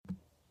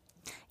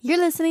You're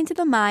listening to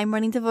the My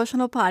Morning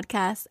Devotional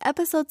Podcast,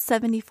 episode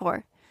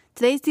 74.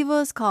 Today's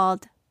Devo is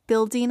called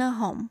Building a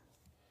Home.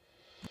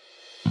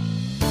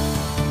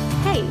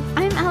 Hey,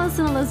 I'm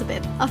Allison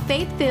Elizabeth, a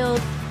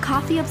faith-filled,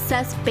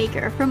 coffee-obsessed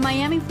baker from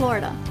Miami,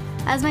 Florida.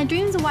 As my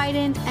dreams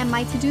widened and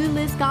my to-do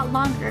list got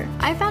longer,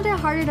 I found it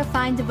harder to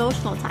find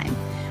devotional time.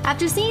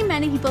 After seeing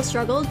many people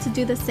struggle to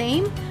do the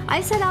same,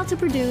 I set out to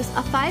produce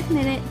a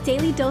 5-minute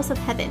daily dose of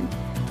heaven.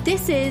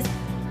 This is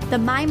the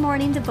My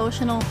Morning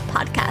Devotional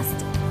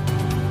Podcast.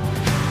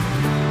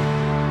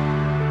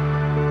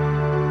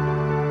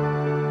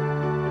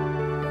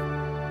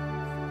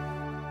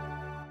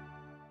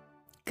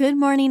 Good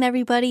morning,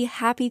 everybody.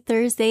 Happy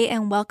Thursday,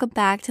 and welcome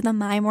back to the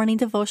My Morning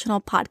Devotional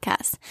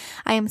Podcast.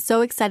 I am so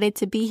excited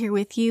to be here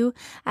with you.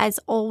 As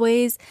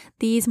always,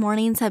 these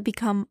mornings have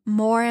become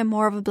more and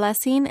more of a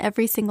blessing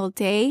every single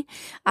day.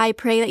 I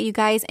pray that you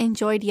guys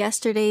enjoyed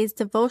yesterday's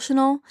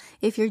devotional.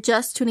 If you're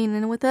just tuning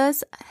in with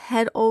us,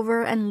 head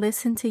over and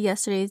listen to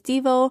yesterday's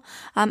Devo,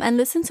 and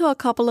listen to a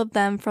couple of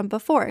them from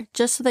before,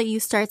 just so that you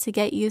start to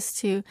get used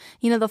to,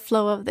 the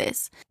flow of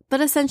this. But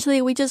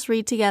essentially, we just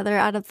read together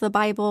out of the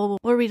Bible.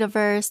 We'll read a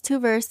verse, 2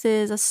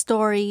 verses, a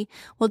story.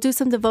 We'll do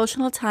some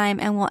devotional time,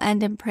 and we'll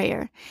end in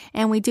prayer.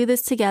 And we do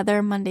this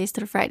together Mondays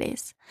through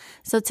Fridays.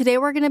 So today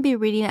we're going to be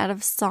reading out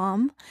of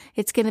Psalm.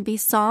 It's going to be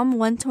Psalm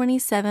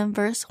 127,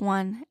 verse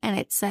 1, and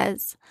it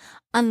says,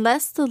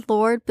 "Unless the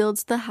Lord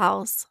builds the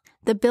house,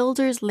 the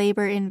builders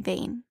labor in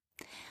vain.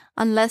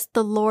 Unless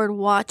the Lord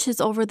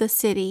watches over the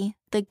city,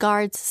 the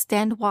guards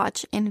stand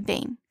watch in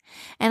vain."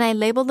 And I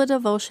label the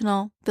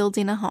devotional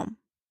Building a Home.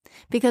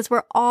 Because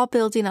we're all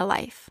building a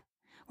life.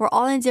 We're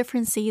all in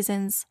different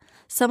seasons.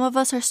 Some of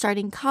us are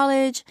starting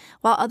college,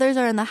 while others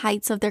are in the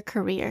heights of their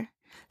career.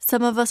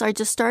 Some of us are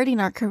just starting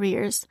our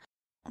careers,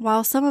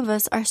 while some of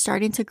us are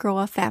starting to grow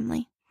a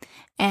family.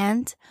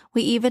 And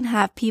we even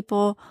have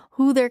people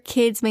who their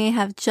kids may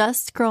have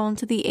just grown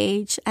to the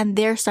age and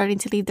they're starting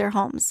to leave their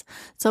homes.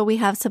 So we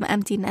have some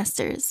empty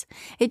nesters.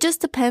 It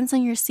just depends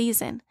on your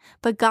season,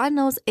 but God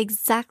knows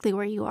exactly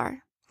where you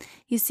are.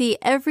 You see,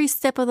 every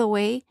step of the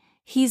way,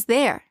 He's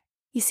there.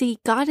 You see,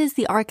 God is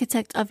the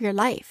architect of your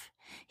life.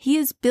 He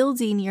is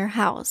building your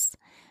house.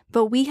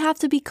 But we have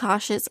to be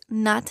cautious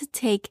not to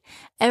take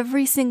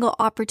every single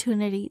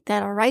opportunity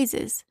that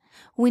arises.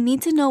 We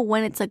need to know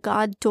when it's a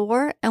God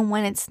door and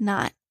when it's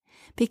not,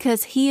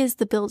 because He is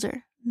the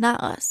builder,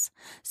 not us.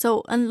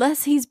 So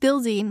unless He's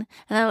building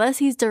and unless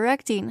He's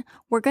directing,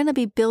 we're going to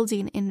be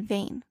building in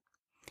vain.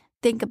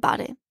 Think about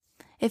it.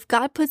 If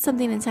God put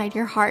something inside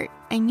your heart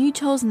and you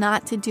chose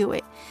not to do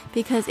it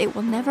because it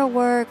will never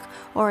work,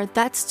 or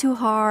that's too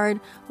hard,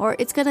 or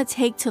it's going to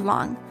take too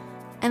long,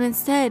 and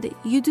instead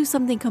you do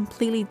something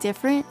completely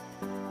different,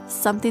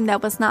 something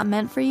that was not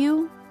meant for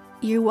you,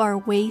 you are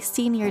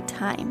wasting your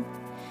time.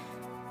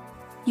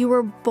 You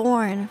were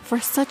born for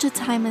such a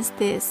time as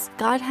this.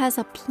 God has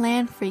a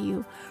plan for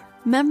you.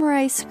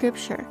 Memorize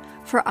scripture.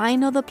 "For I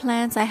know the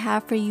plans I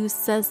have for you,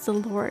 says the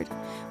Lord."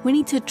 We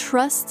need to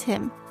trust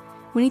Him.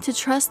 We need to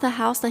trust the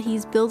house that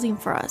He's building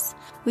for us.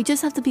 We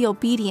just have to be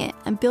obedient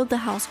and build the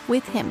house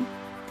with Him.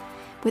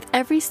 With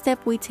every step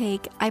we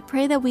take, I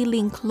pray that we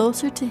lean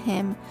closer to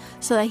Him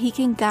so that He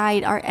can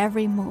guide our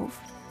every move.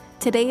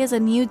 Today is a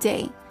new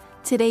day.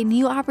 Today,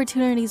 new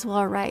opportunities will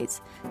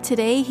arise.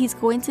 Today, He's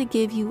going to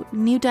give you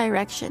new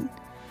direction.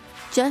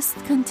 Just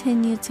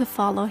continue to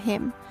follow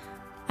Him.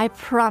 I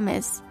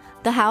promise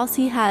the house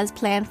He has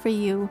planned for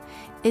you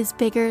is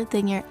bigger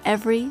than your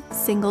every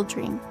single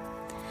dream.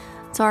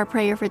 So our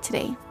prayer for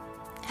today.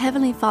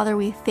 Heavenly Father,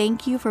 we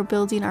thank You for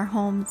building our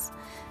homes.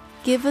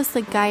 Give us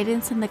the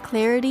guidance and the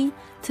clarity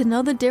to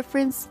know the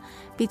difference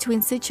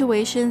between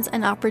situations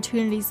and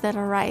opportunities that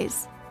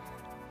arise.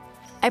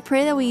 I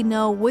pray that we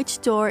know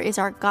which door is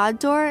our God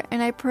door,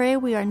 and I pray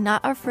we are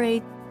not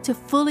afraid to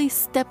fully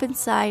step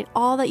inside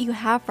all that You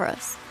have for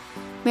us.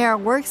 May our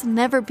works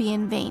never be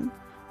in vain.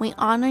 We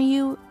honor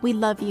You, we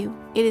love You.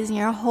 It is in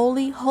Your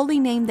holy,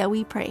 holy name that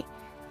we pray.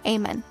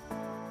 Amen.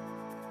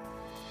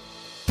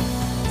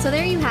 So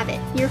there you have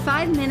it, your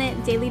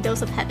 5-minute daily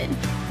dose of heaven.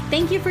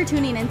 Thank you for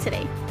tuning in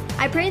today.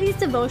 I pray these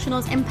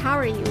devotionals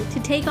empower you to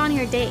take on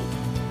your day.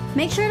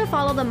 Make sure to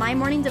follow the My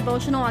Morning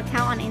Devotional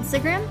account on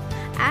Instagram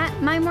at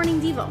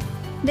MyMorningDevo.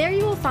 There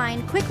you will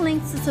find quick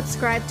links to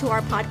subscribe to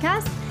our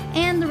podcast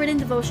and the written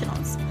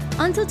devotionals.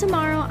 Until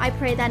tomorrow, I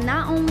pray that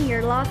not only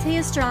your latte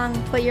is strong,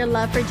 but your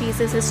love for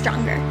Jesus is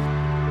stronger.